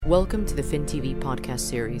Welcome to the FinTV podcast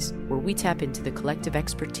series, where we tap into the collective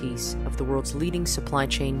expertise of the world's leading supply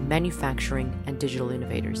chain, manufacturing, and digital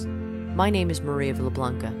innovators. My name is Maria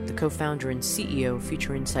Villablanca, the co-founder and CEO of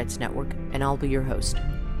Future Insights Network, and I'll be your host.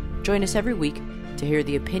 Join us every week to hear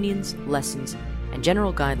the opinions, lessons, and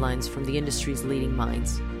general guidelines from the industry's leading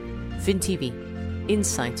minds. FinTV,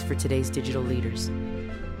 insights for today's digital leaders.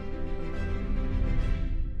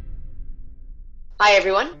 Hi,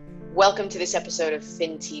 everyone. Welcome to this episode of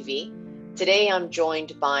FinTV. Today, I'm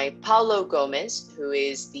joined by Paulo Gomes, who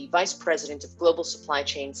is the Vice President of Global Supply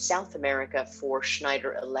Chain South America for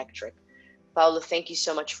Schneider Electric. Paulo, thank you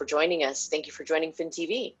so much for joining us. Thank you for joining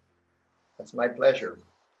FinTV. That's my pleasure.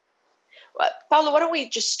 Paulo, why don't we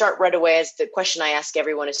just start right away as the question I ask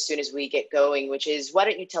everyone as soon as we get going, which is, why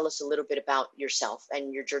don't you tell us a little bit about yourself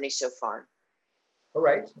and your journey so far? All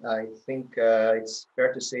right. I think it's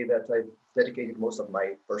fair to say that I've dedicated most of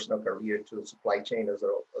my personal career to the supply chain as a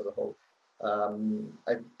whole. I'm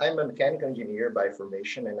a mechanical engineer by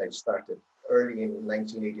formation, and I started early in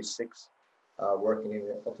 1986 working in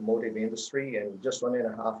the automotive industry. And just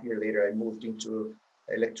 1.5 years later, I moved into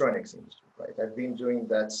electronics industry. Right. I've been doing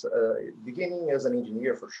that beginning as an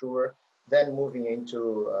engineer for sure, then moving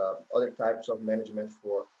into other types of management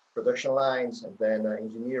for production lines, and then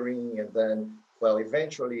engineering, and then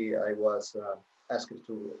eventually I was asked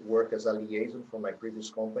to work as a liaison for my previous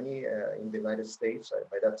company in the United States.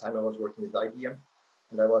 By that time, I was working with IBM,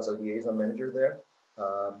 and I was a liaison manager there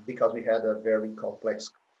because we had a very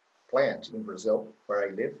complex plant in Brazil where I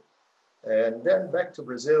live. And then back to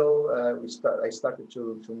Brazil, I started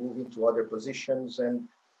to move into other positions, and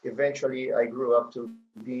eventually I grew up to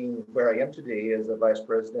being where I am today as a vice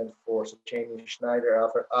president for supply chain in Schneider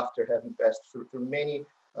after having passed through many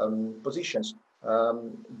positions,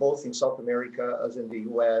 both in South America as in the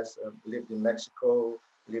US, lived in Mexico,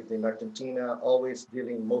 lived in Argentina, always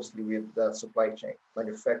dealing mostly with the supply chain,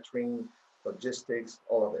 manufacturing, logistics,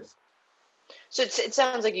 all of this. So it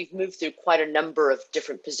sounds like you've moved through quite a number of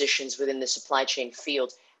different positions within the supply chain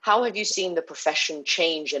field. How have you seen the profession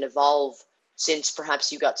change and evolve since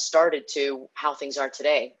perhaps you got started to how things are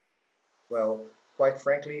today? Well, quite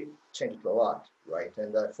frankly, changed a lot, right?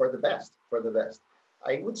 And for the best.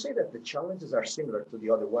 I would say that the challenges are similar to the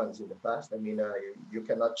other ones in the past. I mean, you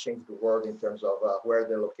cannot change the world in terms of where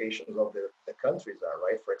the locations of the countries are,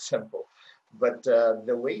 right? For example, but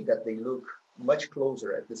the way that they look much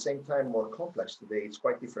closer, at the same time more complex today, it's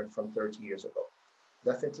quite different from 30 years ago.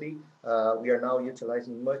 Definitely, we are now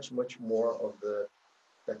utilizing much more of the,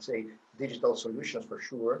 let's say, digital solutions for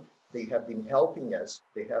sure. They have been helping us.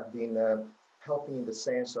 They have been helping in the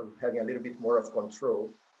sense of having a little bit more of control,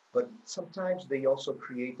 but sometimes they also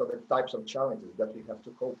create other types of challenges that we have to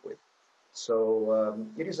cope with. So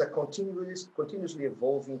it is a continuously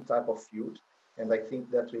evolving type of field. And I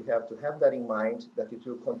think that we have to have that in mind, that it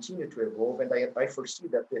will continue to evolve. And I foresee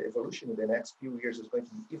that the evolution in the next few years is going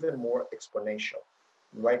to be even more exponential.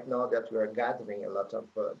 Right now that we are gathering a lot of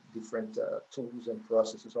different tools and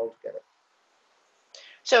processes all together.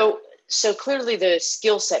 So clearly the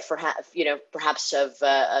skill set for, perhaps of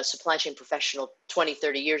a supply chain professional 20,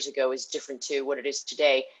 30 years ago is different to what it is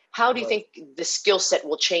today. How do you think the skill set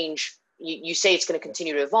will change? You say it's going to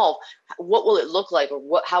continue to evolve. What will it look like,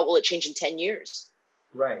 or how will it change in 10 years?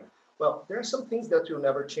 Right. Well, there are some things that will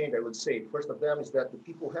never change, I would say. First of them is that the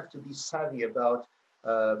people have to be savvy about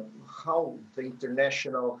how the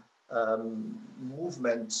international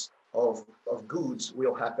movements of goods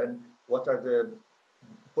will happen. What are the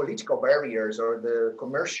political barriers or the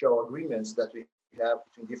commercial agreements that we have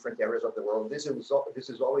between different areas of the world? This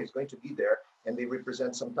is always going to be there, and they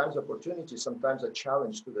represent sometimes opportunity, sometimes a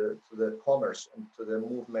challenge to the commerce and to the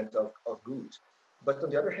movement of goods. But on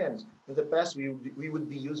the other hand, in the past, we would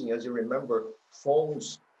be using, as you remember,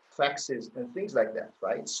 phones, faxes, and things like that,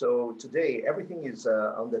 right? So today, everything is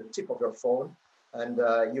on the tip of your phone, and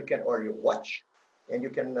or your watch, and you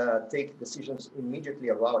can take decisions immediately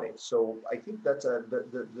about it. So I think that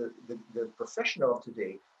the professional of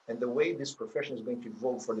today and the way this profession is going to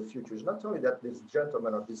evolve for the future is not only that this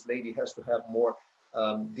gentleman or this lady has to have more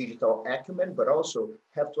digital acumen, but also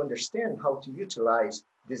have to understand how to utilize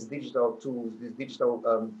these digital tools, these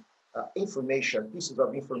digital information, pieces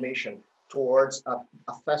of information towards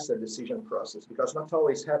a faster decision process, because not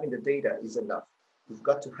always having the data is enough. You've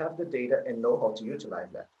got to have the data and know how to utilize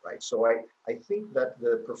that, right? So I think that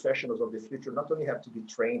the professionals of the future not only have to be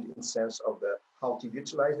trained in the sense of how to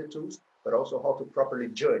utilize the tools, but also how to properly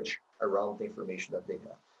judge around the information that they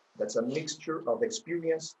have. That's a mixture of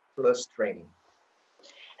experience plus training.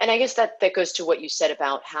 And I guess that goes to what you said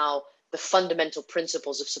about how the fundamental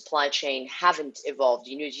principles of supply chain haven't evolved.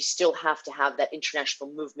 You still have to have that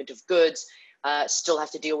international movement of goods, still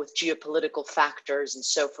have to deal with geopolitical factors and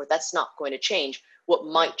so forth. That's not going to change. What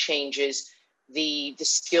might change is the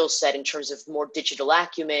skill set in terms of more digital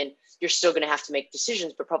acumen. You're still going to have to make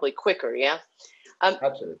decisions, but probably quicker. Yeah.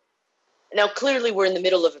 Absolutely. Now, clearly, we're in the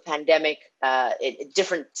middle of a pandemic,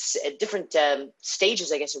 different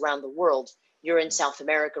stages, I guess, around the world. You're in South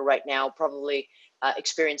America right now, probably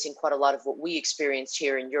experiencing quite a lot of what we experienced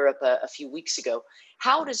here in Europe a few weeks ago.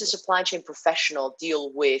 How does a supply chain professional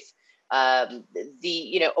deal with a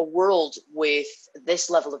world with this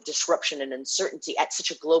level of disruption and uncertainty at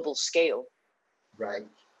such a global scale? Right.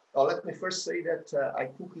 Well, let me first say that I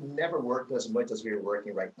think we never worked as much as we're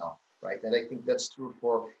working right now, right? And I think that's true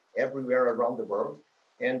for everywhere around the world.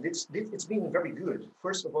 And it's been very good.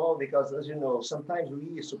 First of all, because as you know, sometimes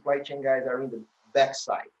we supply chain guys are in the back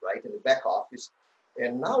side, right? In the back office.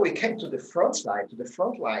 And now we came to the front side, to the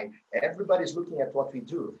front line. Everybody's looking at what we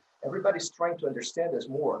do. Everybody's trying to understand us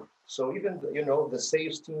more. So even, the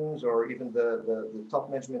sales teams or even the top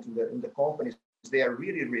management in the companies, they are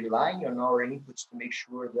really relying on our inputs to make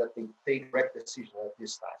sure that they take correct decisions at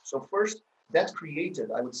this time. So first, that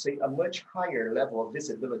created, I would say, a much higher level of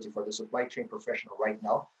visibility for the supply chain professional right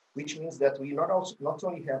now, which means that we not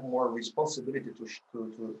only have more responsibility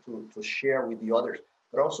to share with the others,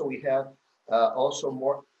 but also we have also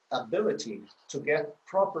more ability to get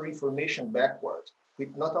proper information backwards, which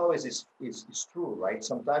not always is true, right?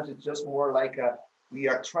 Sometimes it's just more like we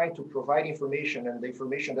are trying to provide information, and the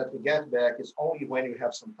information that we get back is only when you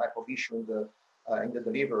have some type of issue in the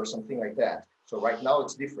delivery or something like that. So right now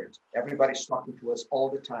it's different. Everybody's talking to us all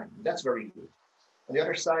the time. That's very good. On the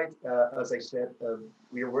other side, as I said,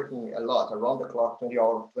 we are working a lot around the clock, 20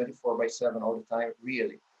 hours, 24/7 all the time,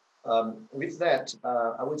 really. With that,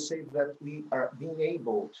 I would say that we are being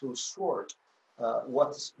able to sort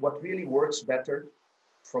what really works better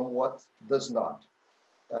from what does not.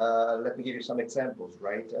 Let me give you some examples,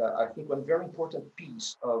 right? I think one very important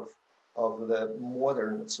piece of the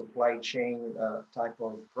modern supply chain type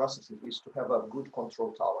of processes is to have a good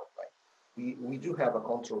control tower, right? We do have a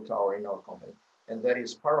control tower in our company, and that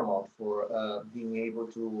is paramount for being able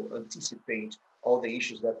to anticipate all the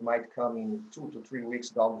issues that might come in 2 to 3 weeks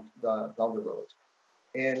down the road.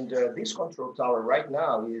 And this control tower right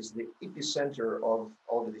now is the epicenter of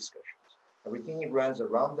all the discussions. Everything runs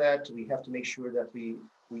around that. We have to make sure that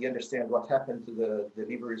we understand what happened to the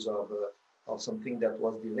deliveries of something that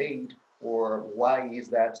was delayed, or why is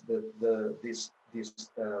that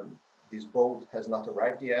this boat has not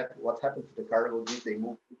arrived yet? What happened to the cargo? Did they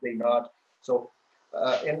move? Did they not? So,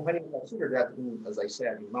 and when you consider that, as I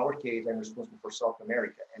said, in our case, I'm responsible for South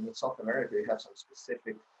America, and in South America, we have some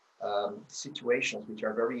specific situations which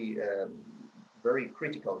are very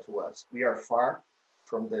critical to us. We are far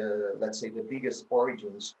from let's say, the biggest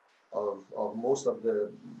origins of most of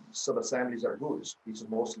the sub-assemblies are goods. It's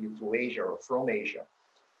mostly to Asia or from Asia.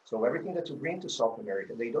 So everything that you bring to South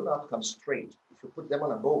America, they do not come straight. If you put them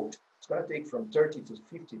on a boat, it's going to take from 30 to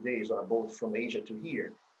 50 days on a boat from Asia to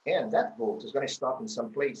here. And that boat is going to stop in some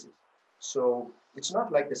places. So it's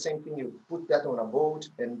not like the same thing, you put that on a boat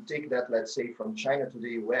and take that, let's say, from China to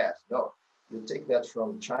the US. No, you take that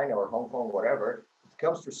from China or Hong Kong, whatever. It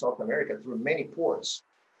comes to South America through many ports.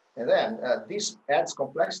 And then this adds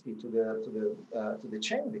complexity to the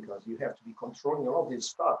chain, because you have to be controlling all of these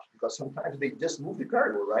stops, because sometimes they just move the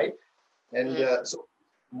cargo, right? And so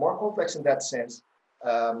more complex in that sense.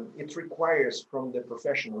 It requires from the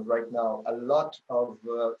professionals right now a lot of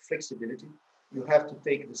flexibility. You have to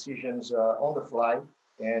take decisions on the fly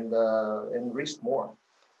and risk more.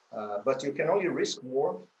 But you can only risk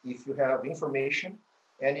more if you have information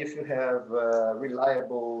and if you have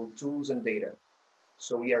reliable tools and data.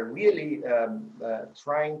 So we are really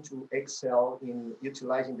trying to excel in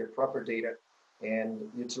utilizing the proper data and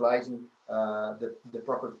utilizing the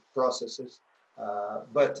proper processes.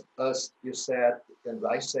 But as you said, and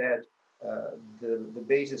I said, the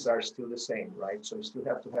bases are still the same, right? So you still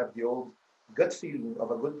have to have the old gut feeling of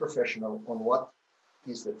a good professional on what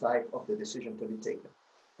is the type of the decision to be taken.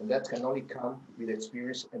 And that can only come with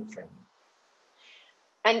experience and training.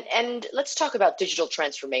 And let's talk about digital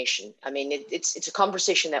transformation. I mean, it's a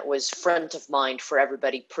conversation that was front of mind for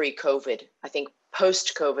everybody pre-COVID. I think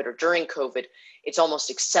post-COVID or during COVID, it's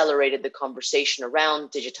almost accelerated the conversation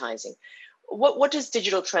around digitizing. What does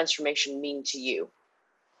digital transformation mean to you?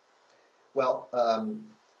 Well,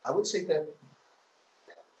 I would say that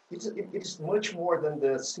it's much more than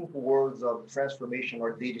the simple words of transformation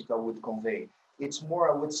or digital would convey. It's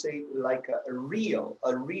more, I would say, like a real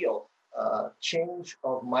change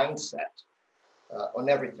of mindset on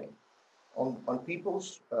everything. on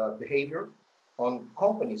people's behavior, on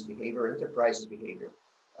companies' behavior, enterprises' behavior.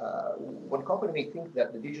 One company may think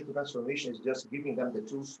that the digital transformation is just giving them the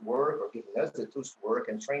tools to work or giving us the tools to work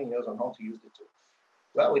and training us on how to use the tools.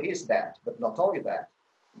 Well, it is that, but not only that.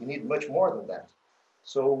 We need much more than that.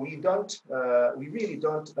 So we really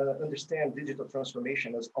don't understand digital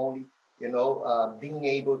transformation as only, being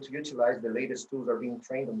able to utilize the latest tools or being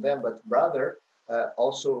trained on them, but rather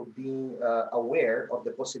also being aware of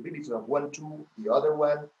the possibilities of one tool, the other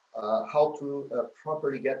one, how to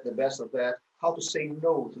properly get the best of that, how to say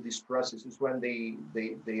no to these processes when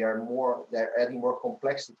they're adding more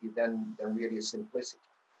complexity than really simplicity.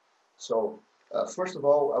 So first of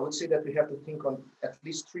all, I would say that we have to think on at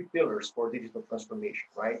least three pillars for digital transformation,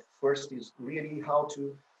 right? First is really how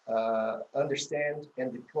to understand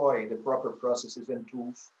and deploy the proper processes and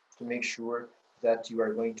tools to make sure that you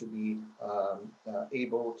are going to be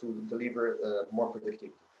able to deliver more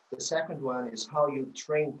productivity. The second one is how you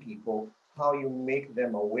train people, how you make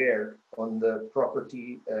them aware on the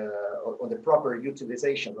on the proper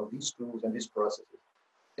utilization of these tools and these processes.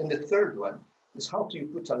 And the third one is how do you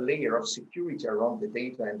put a layer of security around the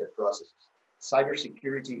data and the processes.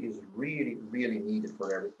 Cybersecurity is really, really needed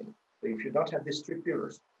for everything. So if you don't have these three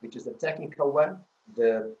pillars, which is the technical one,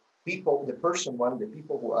 the people, the person one, the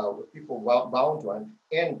people bound one,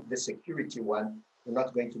 and the security one, you're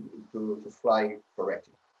not going to fly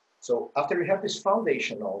correctly. So after you have this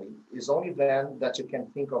foundation only, is only then that you can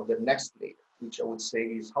think of the next layer, which I would say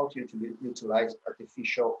is how to utilize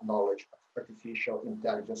artificial knowledge, artificial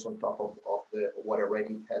intelligence on top of what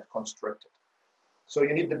already had constructed. So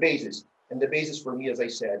you need the basis. And the basis for me, as I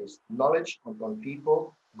said, is knowledge on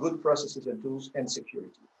people, good processes and tools, and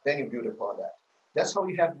security. Then you build upon that. That's how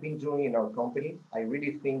we have been doing in our company. I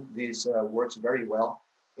really think this works very well,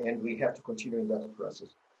 and we have to continue in that process.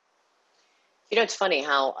 It's funny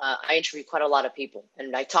how I interview quite a lot of people,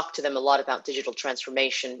 and I talk to them a lot about digital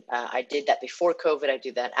transformation. I did that before COVID. I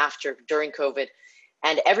did that during COVID.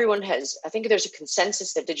 And everyone I think there's a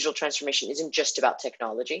consensus that digital transformation isn't just about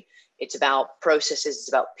technology. It's about processes, it's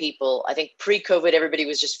about people. I think pre-COVID, everybody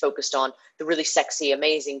was just focused on the really sexy,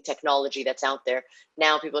 amazing technology that's out there.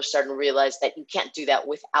 Now people are starting to realize that you can't do that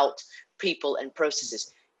without people and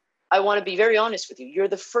processes. I want to be very honest with you. You're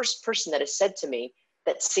the first person that has said to me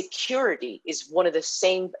that security is one of the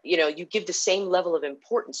same, you give the same level of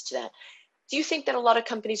importance to that. Do you think that a lot of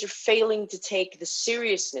companies are failing to take the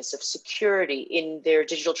seriousness of security in their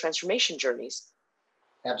digital transformation journeys?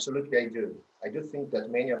 Absolutely, I do. I do think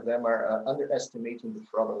that many of them are underestimating the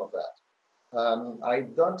problem of that. I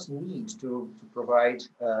don't need to provide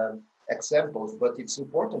examples, but it's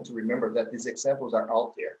important to remember that these examples are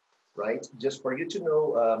out there, right? Just for you to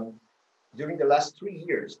know, during the last 3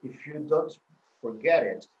 years, if you don't forget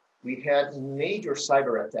it, we had major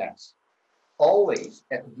cyber attacks. Always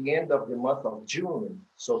at the end of the month of June.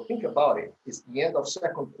 So think about it. It's the end of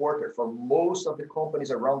second quarter for most of the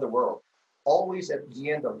companies around the world. Always at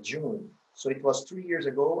the end of June. So it was 3 years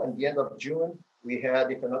ago, and the end of June, we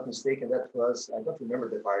had, if I'm not mistaken, that was, I don't remember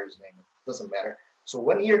the virus name, it doesn't matter. So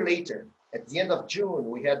 1 year later, at the end of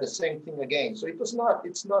June, we had the same thing again. So it's not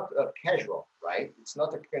casual, right? It's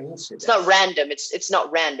not a coincidence. It's not random. It's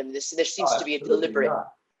not random. There seems to be a deliberate.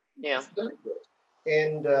 Not. Yeah. It's deliberate.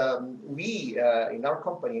 And we, in our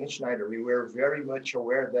company, in Schneider, we were very much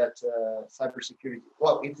aware that cybersecurity,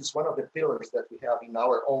 well, it is one of the pillars that we have in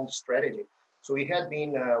our own strategy. So we had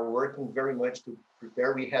been working very much to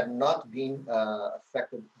prepare. We had not been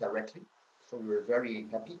affected directly, so we were very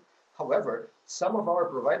happy. However, some of our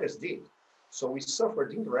providers did. So we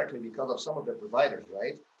suffered indirectly because of some of the providers,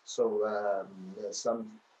 right? So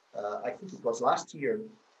I think it was last year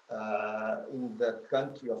in the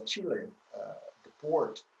country of Chile,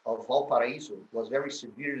 port of Valparaiso was very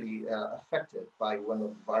severely affected by one of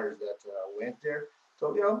the viruses that went there. So,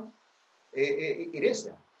 it is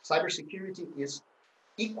that. Cybersecurity is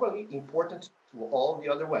equally important to all the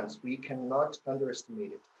other ones. We cannot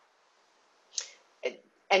underestimate it.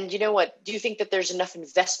 And you know what? Do you think that there's enough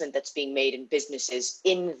investment that's being made in businesses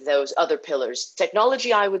in those other pillars?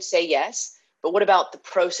 Technology, I would say yes, but what about the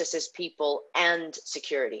processes, people, and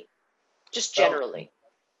security? Just generally.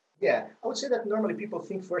 Yeah, I would say that normally people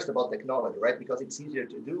think first about technology, right? Because it's easier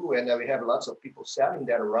to do, and we have lots of people selling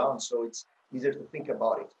that around, so it's easier to think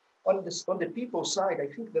about it. On the people side, I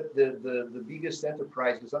think that the biggest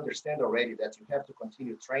enterprises understand already that you have to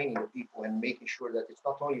continue training the people and making sure that it's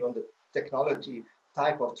not only on the technology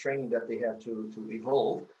type of training that they have to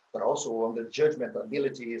evolve, but also on the judgment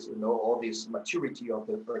abilities, all this maturity of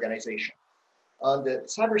the organization. On the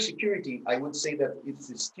cybersecurity, I would say that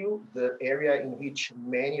it's still the area in which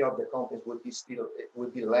many of the companies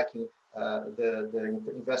would be lacking the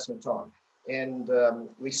investment on. And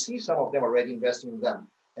we see some of them already investing in them.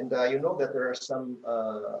 And you know that there are some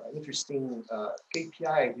interesting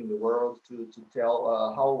KPIs in the world to tell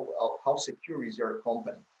how secure is your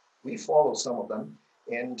company. We follow some of them,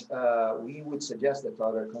 and we would suggest that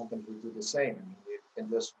other companies would do the same. I mean, you can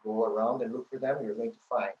just go around and look for them. You're going to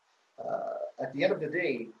find. At the end of the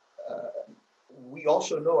day, we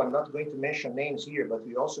also know, I'm not going to mention names here, but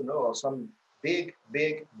we also know of some big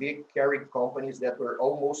carrier companies that were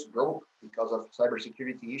almost broke because of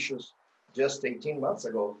cybersecurity issues just 18 months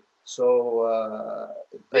ago. So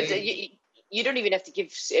but you don't even have to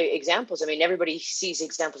give examples. I mean, everybody sees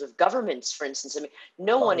examples of governments, for instance. I mean,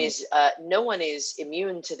 no one is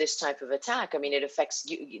immune to this type of attack. I mean, it affects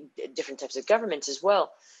different types of governments as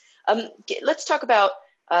well. Let's talk about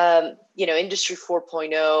Industry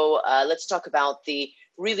 4.0. Let's talk about the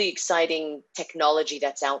really exciting technology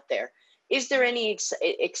that's out there. Is there any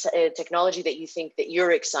technology that you think that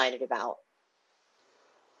you're excited about?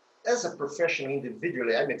 As a professional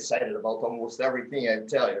individually, I'm excited about almost everything I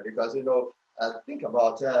tell you, because, think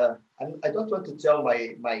about, I don't want to tell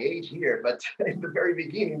my age here, but in the very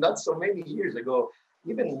beginning, not so many years ago,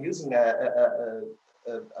 even using a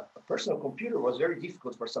personal computer was very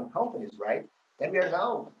difficult for some companies, right? And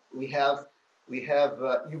we have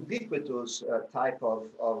ubiquitous type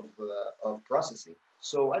of processing.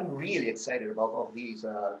 So I'm really excited about all these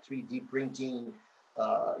 3D printing,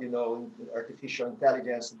 artificial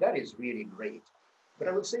intelligence. That is really great. But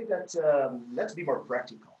I would say that let's be more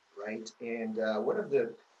practical, right? And one of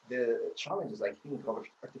the challenges I think of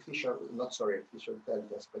artificial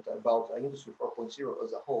intelligence, but about Industry 4.0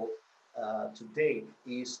 as a whole today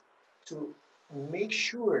is to make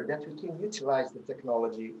sure that we can utilize the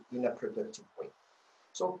technology in a productive way.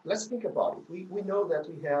 So let's think about it. We know that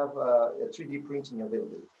we have 3D printing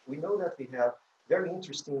available. We know that we have very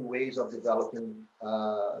interesting ways of developing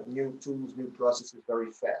new tools, new processes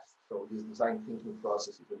very fast. So these design thinking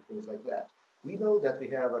processes and things like that. We know that we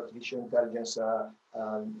have artificial intelligence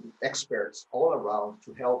experts all around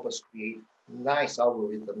to help us create nice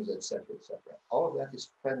algorithms, et cetera, et cetera. All of that is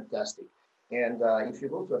fantastic. And if you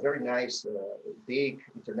go to a very nice, big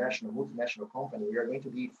international, multinational company, we are going to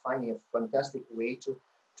be finding a fantastic way to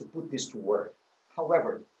put this to work.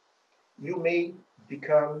 However, you may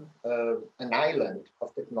become an island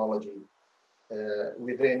of technology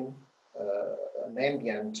within an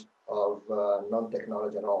ambient of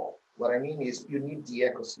non-technology at all. What I mean is you need the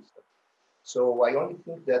ecosystem. So I only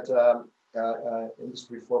think that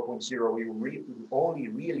Industry 4.0 will only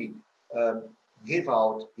really give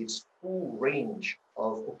out its full range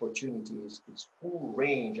of opportunities, its full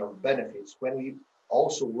range of benefits when we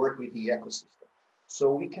also work with the ecosystem.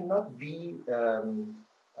 So we cannot be,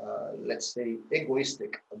 let's say,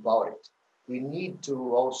 egoistic about it. We need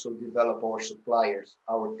to also develop our suppliers,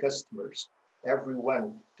 our customers,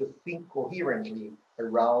 everyone to think coherently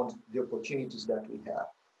around the opportunities that we have.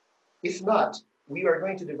 If not, we are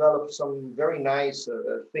going to develop some very nice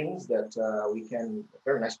things that a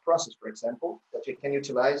very nice process, for example, that we can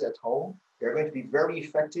utilize at home. They're going to be very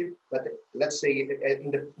effective, but let's say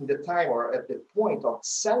in the time or at the point of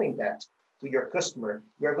selling that to your customer,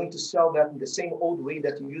 you are going to sell that in the same old way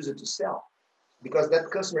that you use it to sell, because that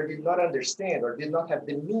customer did not understand or did not have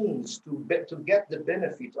the means to get the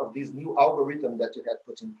benefit of this new algorithm that you had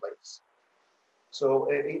put in place. So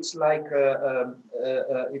it's like,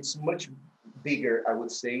 it's much bigger, I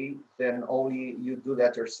would say, than only you do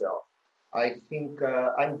that yourself. I think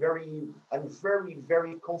I'm very,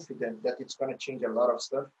 very confident that it's going to change a lot of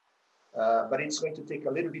stuff, but it's going to take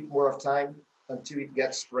a little bit more of time until it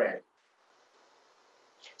gets spread.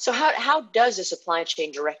 So how does a supply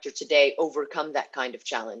chain director today overcome that kind of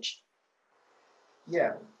challenge?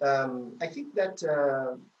 Yeah, I think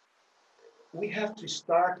that we have to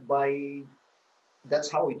start by,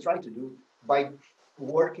 that's how we try to do, by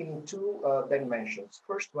working in two dimensions.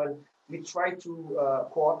 First one, we try to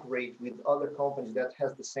cooperate with other companies that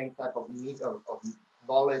has the same type of need of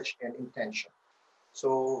knowledge and intention.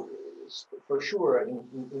 So for sure,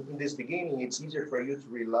 in this beginning, it's easier for you to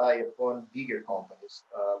rely upon bigger companies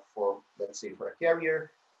for, let's say, for a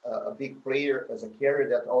carrier, a big player as a carrier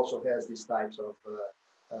that also has these types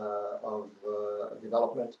of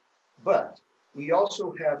development. But we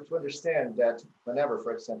also have to understand that whenever,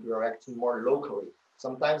 for example, we are acting more locally,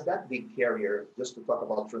 sometimes that big carrier, just to talk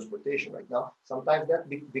about transportation right now, sometimes that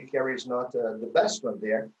big carrier is not the best one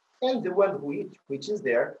there. And the one which is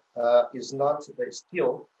there is not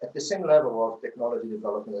still at the same level of technology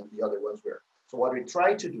development that the other ones were. So what we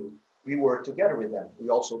try to do we work together with them. We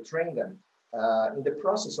also train them. In the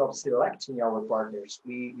process of selecting our partners,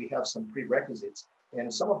 we have some prerequisites,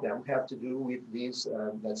 and some of them have to do with these,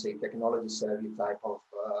 let's say, technology savvy type of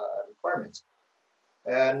requirements.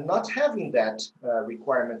 And not having that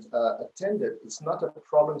requirement attended, it's not a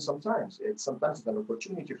problem sometimes. Sometimes it's an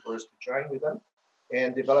opportunity for us to join with them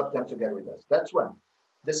and develop them together with us. That's one.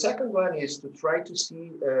 The second one is to try to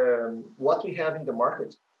see what we have in the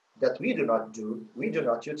market that we do not do, we do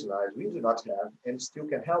not utilize, we do not have, and still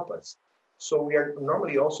can help us. So we are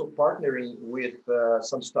normally also partnering with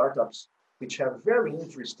some startups which have very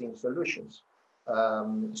interesting solutions.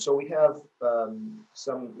 So we have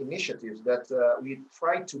some initiatives that we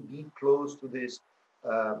try to be close to these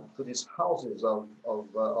houses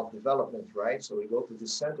of development, right? So we go to the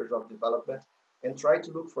centers of development and try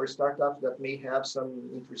to look for startups that may have some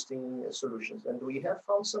interesting solutions. And we have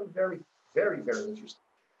found some very, very, very interesting.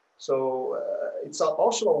 So it's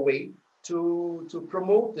also a way to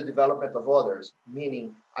promote the development of others,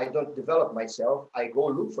 meaning I don't develop myself, I go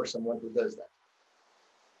look for someone who does that.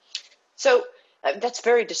 So that's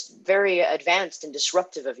very advanced and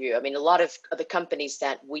disruptive of you. I mean, a lot of the companies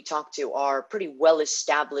that we talk to are pretty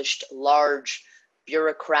well-established, large,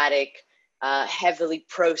 bureaucratic, heavily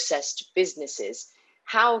processed businesses.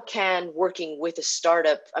 How can working with a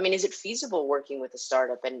startup, I mean, is it feasible working with a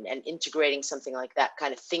startup and integrating something like that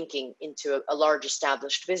kind of thinking into a large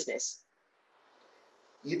established business?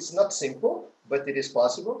 It's not simple, but it is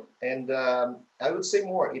possible. And I would say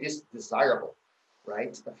more, it is desirable,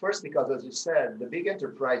 right? First, because as you said, the big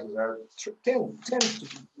enterprises tend to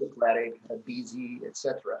be bureaucratic, busy,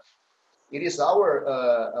 etc. It is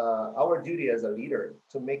our duty as a leader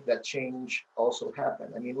to make that change also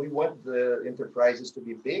happen. I mean, we want the enterprises to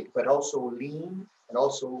be big, but also lean and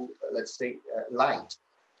also, let's say, light.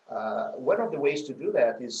 One of the ways to do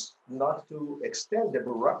that is not to extend the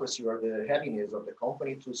bureaucracy or the heaviness of the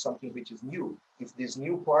company to something which is new. If this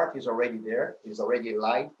new part is already there, is already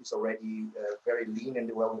light, is already very lean and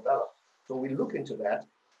well developed. So we look into that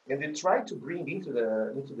and we try to bring into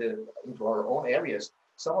our own areas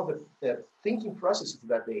some of the thinking processes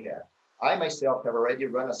that they have. I myself have already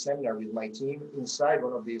run a seminar with my team inside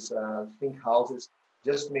one of these think houses,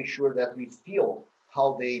 just to make sure that we feel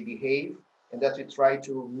how they behave and that we try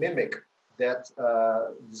to mimic that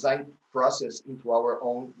design process into our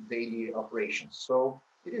own daily operations. So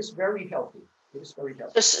it is very healthy. It is very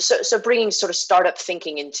healthy. So bringing sort of startup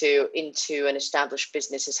thinking into an established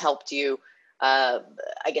business has helped you, I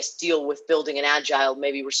guess, deal with building an agile,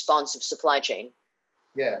 maybe responsive supply chain.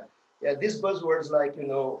 Yeah. These buzzwords like,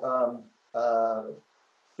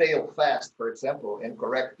 fail fast, for example, and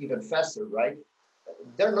correct even faster, right?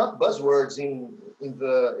 They're not buzzwords in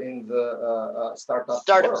the startup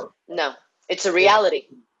world. No, it's a reality.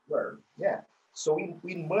 Yeah. So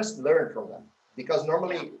we must learn from them, because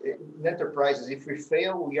normally in enterprises, if we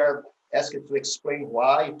fail, we are asked to explain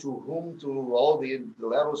why, to whom, to all the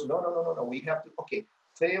levels. No. We have to,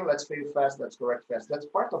 fail, let's fail fast, let's correct fast. That's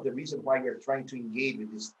part of the reason why we're trying to engage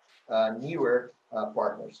with these newer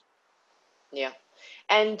partners. Yeah.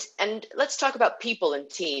 And let's talk about people and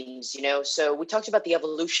teams, so we talked about the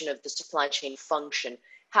evolution of the supply chain function.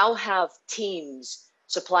 How have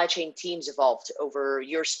supply chain teams evolved over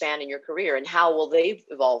your span in your career, and how will they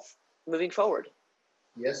evolve moving forward?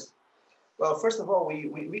 Yes. Well, first of all, we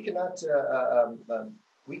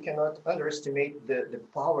cannot underestimate the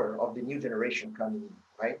power of the new generation coming in,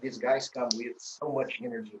 right? These guys come with so much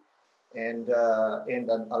energy and a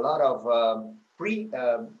lot of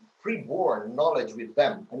pre-born knowledge with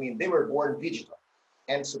them. I mean, they were born digital,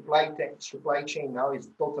 and supply chain now is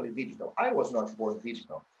totally digital. I was not born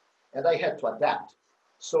digital, and I had to adapt.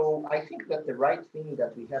 So I think that the right thing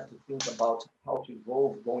that we have to think about how to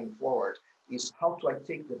evolve going forward is how do I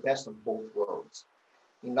take the best of both worlds.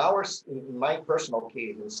 In my personal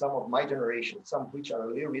case, in some of my generation, some which are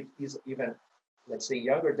a little bit even, let's say,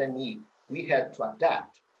 younger than me, we had to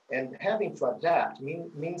adapt. And having to adapt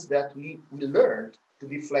means that we learned to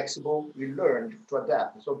be flexible, we learned to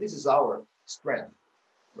adapt. So this is our strength,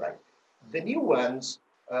 right? The new ones,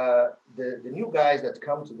 the new guys that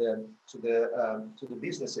come to the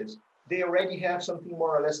businesses, they already have something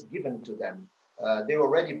more or less given to them. They're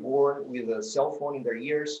already born with a cell phone in their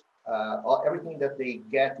ears. Everything that they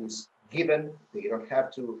get is given. They don't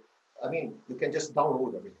have to, you can just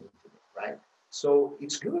download everything to them, right? So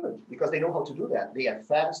it's good because they know how to do that. They are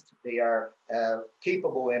fast, they are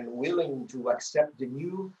capable and willing to accept the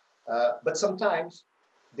new, but sometimes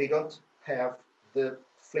they don't have the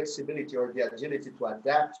flexibility or the agility to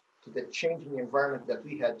adapt to the changing environment that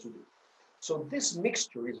we had to do. So this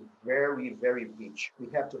mixture is very, very rich. We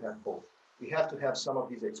have to have both. We have to have some of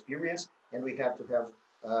this experience, and we have to have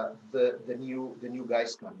the new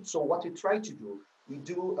guys coming. So what we try to do, we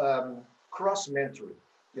do cross mentoring.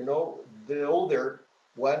 You know, the older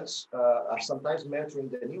ones are sometimes mentoring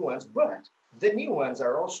the new ones, but the new ones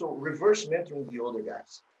are also reverse mentoring the older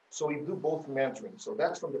guys. So we do both mentoring. So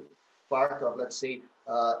that's from the part of, let's say,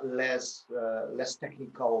 less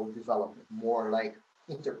technical development, more like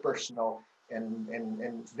interpersonal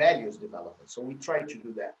and values development. So we try to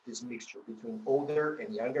do that, this mixture between older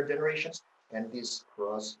and younger generations, and this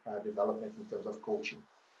cross development in terms of coaching.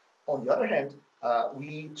 On the other hand,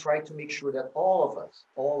 we try to make sure that all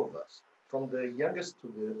of us, from the youngest to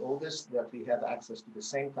the oldest, that we have access to the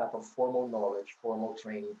same type of formal knowledge, formal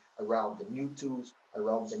training around the new tools,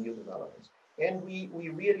 around the new developments. And we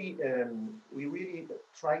really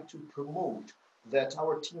try to promote that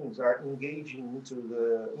our teams are engaging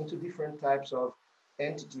into different types of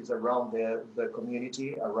entities around the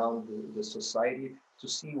community, around the society, to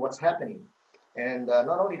see what's happening. And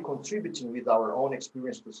not only contributing with our own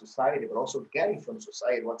experience to society, but also getting from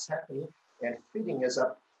society what's happening and feeding us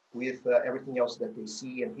up with everything else that they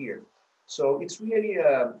see and hear. So it's really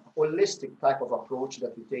a holistic type of approach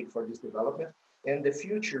that we take for this development. And the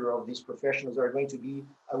future of these professionals are going to be,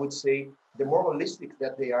 I would say, the more holistic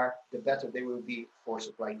that they are, the better they will be for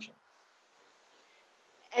supply chain.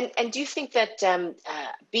 And do you think that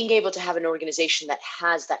being able to have an organization that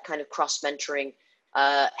has that kind of cross mentoring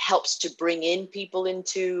helps to bring in people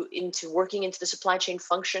into working into the supply chain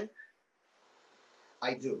function?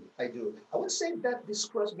 I do. I would say that this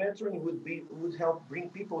cross mentoring would help bring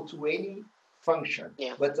people to any function.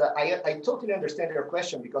 Yeah. But I totally understand your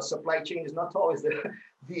question, because supply chain is not always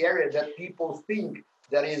the area that people think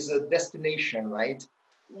that is a destination, right?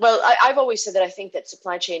 Well, I've always said that I think that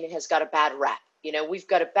supply chain has got a bad rap. You know, we've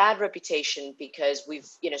got a bad reputation because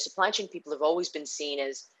supply chain people have always been seen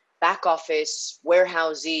as back office,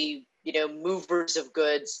 warehousey, movers of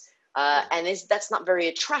goods. And that's not very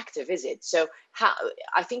attractive, is it? So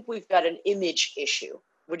I think we've got an image issue.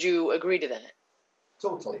 Would you agree to that?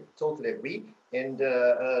 Totally agree. And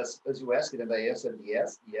as you asked it, and I answered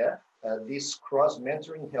yes, yeah, this cross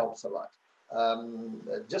mentoring helps a lot.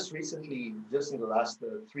 Just recently, just in the last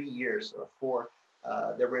 3 years or 4,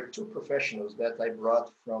 there were 2 professionals that I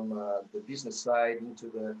brought from the business side into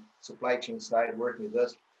the supply chain side working with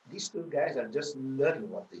us. These 2 guys are just loving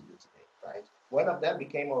what they do today, right? One of them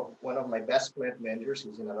became one of my best plant managers.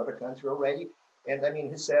 He's in another country already. And I mean,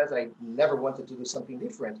 he says, I never wanted to do something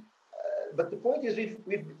different. But the point is,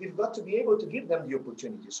 we've got to be able to give them the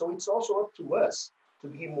opportunity. So it's also up to us to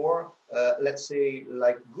be more, let's say,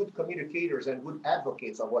 like good communicators and good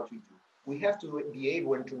advocates of what we do. We have to be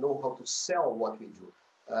able and to know how to sell what we do.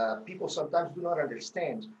 People sometimes do not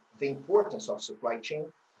understand the importance of supply chain,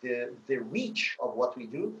 the reach of what we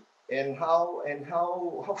do, and how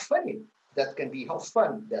funny that can be, how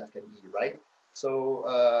fun that can be, right? So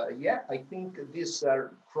I think this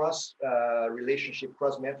cross relationship,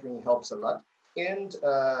 cross mentoring helps a lot. And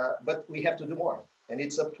but we have to do more, and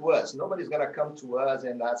it's up to us. Nobody's gonna come to us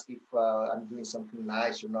and ask if I'm doing something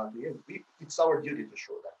nice or not. It's our duty to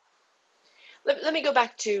show that. Let me go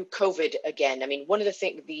back to COVID again. I mean, one of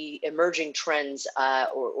the emerging trends,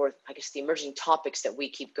 or I guess the emerging topics that we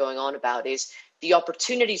keep going on about is the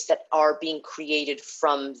opportunities that are being created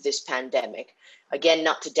from this pandemic. Again,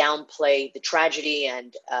 not to downplay the tragedy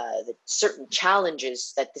and the certain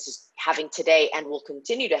challenges that this is having today and will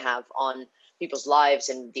continue to have on people's lives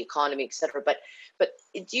and the economy, et cetera. But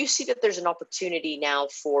do you see that there's an opportunity now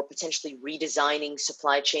for potentially redesigning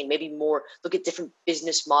supply chain, maybe more look at different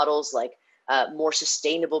business models, like more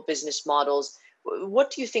sustainable business models?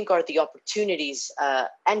 What do you think are the opportunities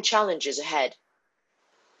and challenges ahead?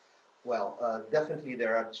 Well, definitely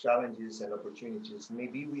there are challenges and opportunities.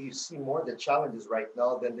 Maybe we see more the challenges right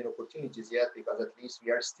now than the opportunities yet, because at least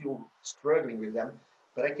we are still struggling with them.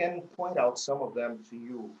 But I can point out some of them to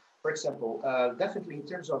you. For example, definitely in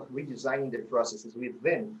terms of redesigning the processes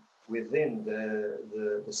within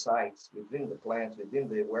the sites, within the plants, within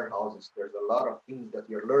the warehouses, there's a lot of things that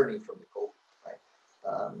you're learning from the COVID.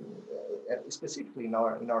 Specifically in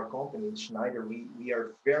our company, in Schneider, we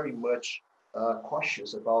are very much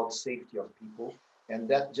cautious about safety of people, and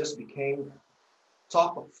that just became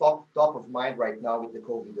top of mind right now with the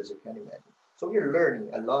COVID, as you can imagine. So we're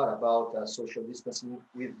learning a lot about social distancing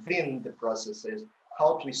within the processes,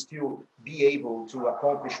 how to still be able to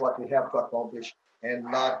accomplish what we have to accomplish, and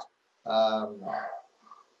not.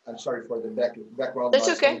 I'm sorry for the background That's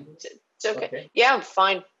noise. okay. It's okay. Okay. Yeah, I'm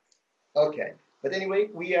fine. Okay. But anyway,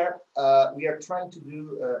 we are trying to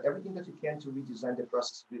do everything that we can to redesign the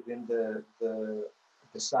process within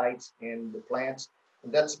the sites and the plants.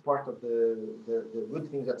 And that's part of the good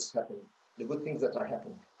things that's happening, the good things that are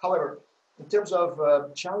happening. However, in terms of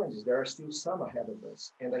challenges, there are still some ahead of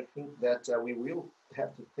us. And I think that we will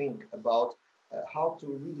have to think about how to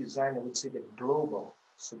redesign, I would say, the global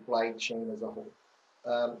supply chain as a whole.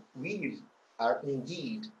 We are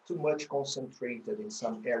indeed too much concentrated in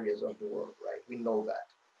some areas of the world, right? We know that.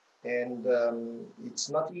 And it's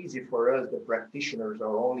not easy for us, the practitioners,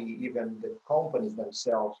 or only even the companies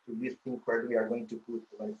themselves, to rethink where we are going to put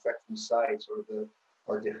the manufacturing sites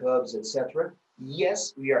or the hubs, etc.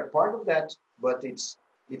 Yes, we are part of that, but it's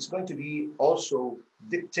going to be also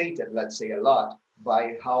dictated, let's say, a lot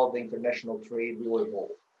by how the international trade will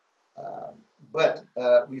evolve. Uh, but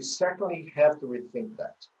we certainly have to rethink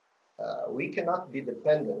that. We cannot be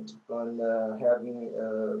dependent on having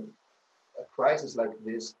a crisis like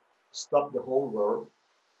this stop the whole world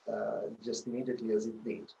just immediately as it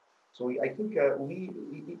did. So I think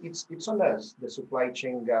it's on us, the supply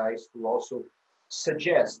chain guys, to also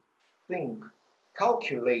suggest, think,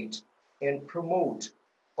 calculate, and promote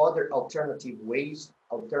other alternative ways,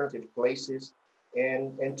 alternative places,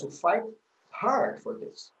 and to fight hard for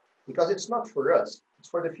this, because it's not for us; it's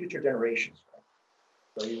for the future generations.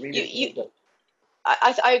 Right? So you You, really you think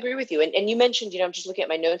that. I agree with you. And you mentioned, I'm just looking at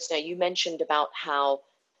my notes now, you mentioned about how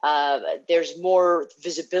there's more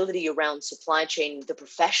visibility around supply chain, the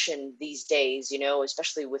profession these days,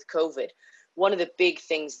 especially with COVID. One of the big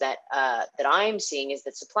things that I'm seeing is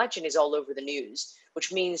that supply chain is all over the news,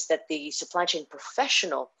 which means that the supply chain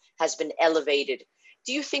professional has been elevated.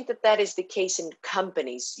 Do you think that that is the case in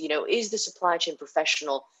companies? Is the supply chain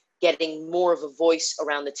professional getting more of a voice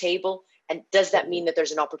around the table? And does that mean that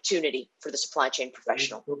there's an opportunity for the supply chain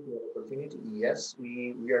professional? Opportunity. Yes,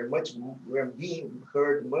 we are being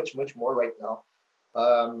heard much more right now.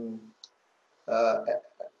 Um, uh,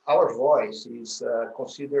 our voice is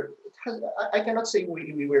considered. I cannot say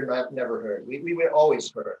we were not never heard. We were always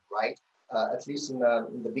heard, right? At least in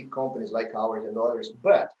the big companies like ours and others.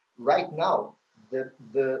 But right now,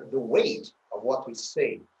 the weight of what we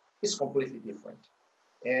say is completely different,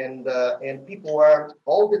 and people are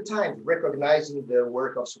all the time recognizing the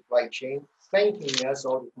work of supply chain, thanking us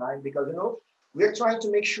all the time, because we're trying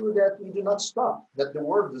to make sure that we do not stop, that the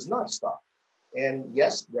work does not stop. And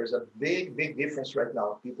yes, there's a big difference right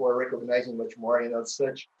now. People are recognizing much more, and as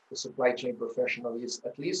such, the supply chain professional is,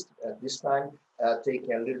 at least at this time,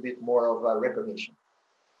 taking a little bit more of a recognition.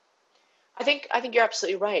 I think you're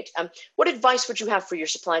absolutely right. What advice would you have for your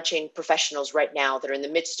supply chain professionals right now that are in the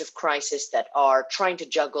midst of crisis, that are trying to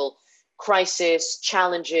juggle crisis,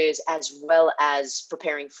 challenges, as well as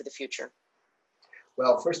preparing for the future?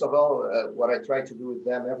 Well, first of all, what I try to do with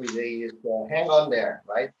them every day is hang on there,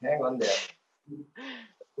 right? Hang on there.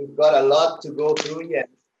 We've got a lot to go through yet.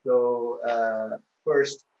 So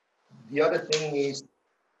first, the other thing is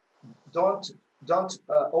don't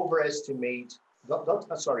overestimate.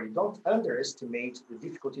 Don't underestimate the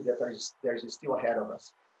difficulty that there is still ahead of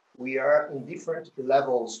us. We are in different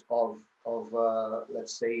levels of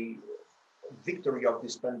let's say victory of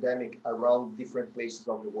this pandemic around different places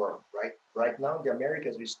of the world, right? Right now, in the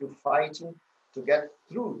Americas, we're still fighting to get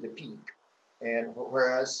through the peak. And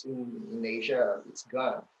whereas in Asia, it's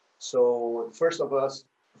gone. So first of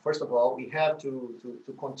all, we have to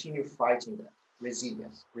continue fighting that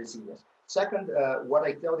resilience. Second, what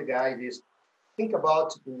I tell the guys is think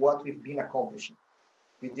about what we've been accomplishing.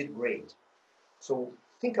 We did great. So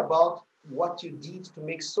think about what you did to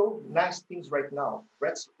make so nice things right now.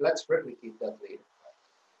 Let's replicate that later.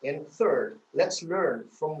 And third, let's learn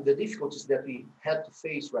from the difficulties that we had to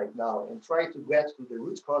face right now and try to get to the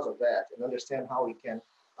root cause of that and understand how we can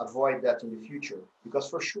avoid that in the future. Because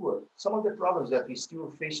for sure, some of the problems that we still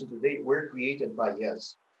facing today were created by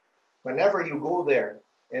us. Whenever you go there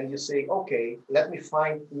and you say, okay, let me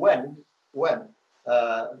find when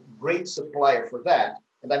great supplier for that,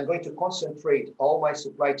 and I'm going to concentrate all my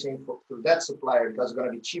supply chain to that supplier because it's going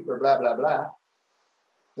to be cheaper, blah, blah, blah.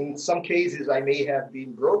 In some cases, I may have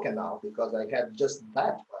been broken now because I had just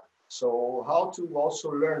that one. So how to also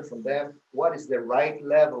learn from them, what is the right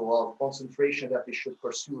level of concentration that we should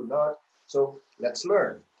pursue or not. So let's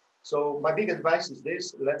learn. So my big advice is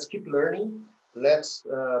this: let's keep learning, let's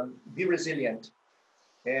be resilient,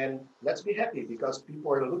 and let's be happy because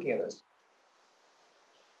people are looking at us.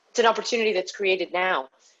 It's an opportunity that's created now.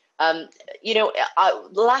 Um,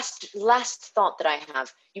 last thought that I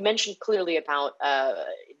have. You mentioned clearly about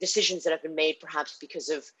decisions that have been made, perhaps because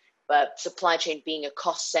of supply chain being a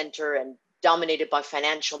cost center and dominated by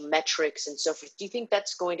financial metrics and so forth. Do you think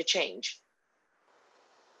that's going to change?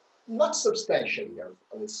 Not substantially,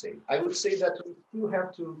 I would say. I would say that we still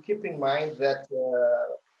have to keep in mind that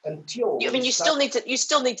until I mean, you still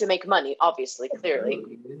need to make money, obviously, clearly.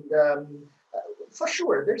 And, for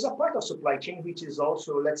sure, there's a part of supply chain which is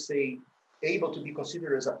also, let's say, able to be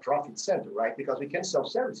considered as a profit center, right? Because we can sell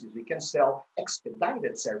services, we can sell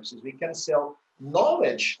expedited services, we can sell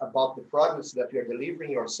knowledge about the products that we are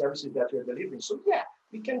delivering or services that we are delivering. So yeah,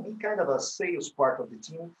 we can be kind of a sales part of the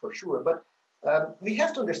team for sure, but we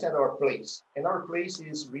have to understand our place, and our place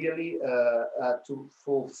is really to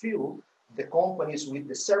fulfill the companies with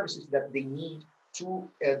the services that they need to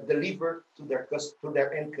deliver to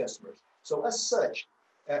their end customers. So as such,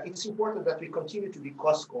 it's important that we continue to be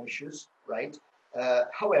cost conscious, right?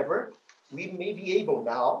 However, we may be able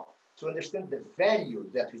now to understand the value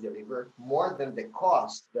that we deliver more than the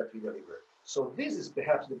cost that we deliver. So this is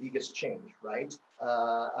perhaps the biggest change, right?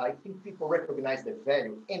 I think people recognize the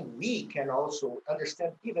value, and we can also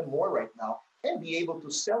understand even more right now and be able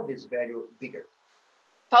to sell this value bigger.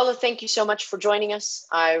 Paulo, thank you so much for joining us.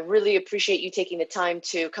 I really appreciate you taking the time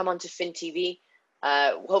to come on to FinTV.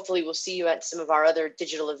 Hopefully we'll see you at some of our other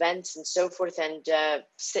digital events and so forth, and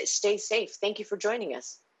stay safe. Thank you for joining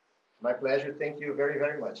us. My pleasure. Thank you very,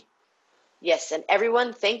 very much. Yes, and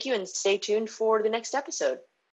everyone, thank you, and stay tuned for the next episode.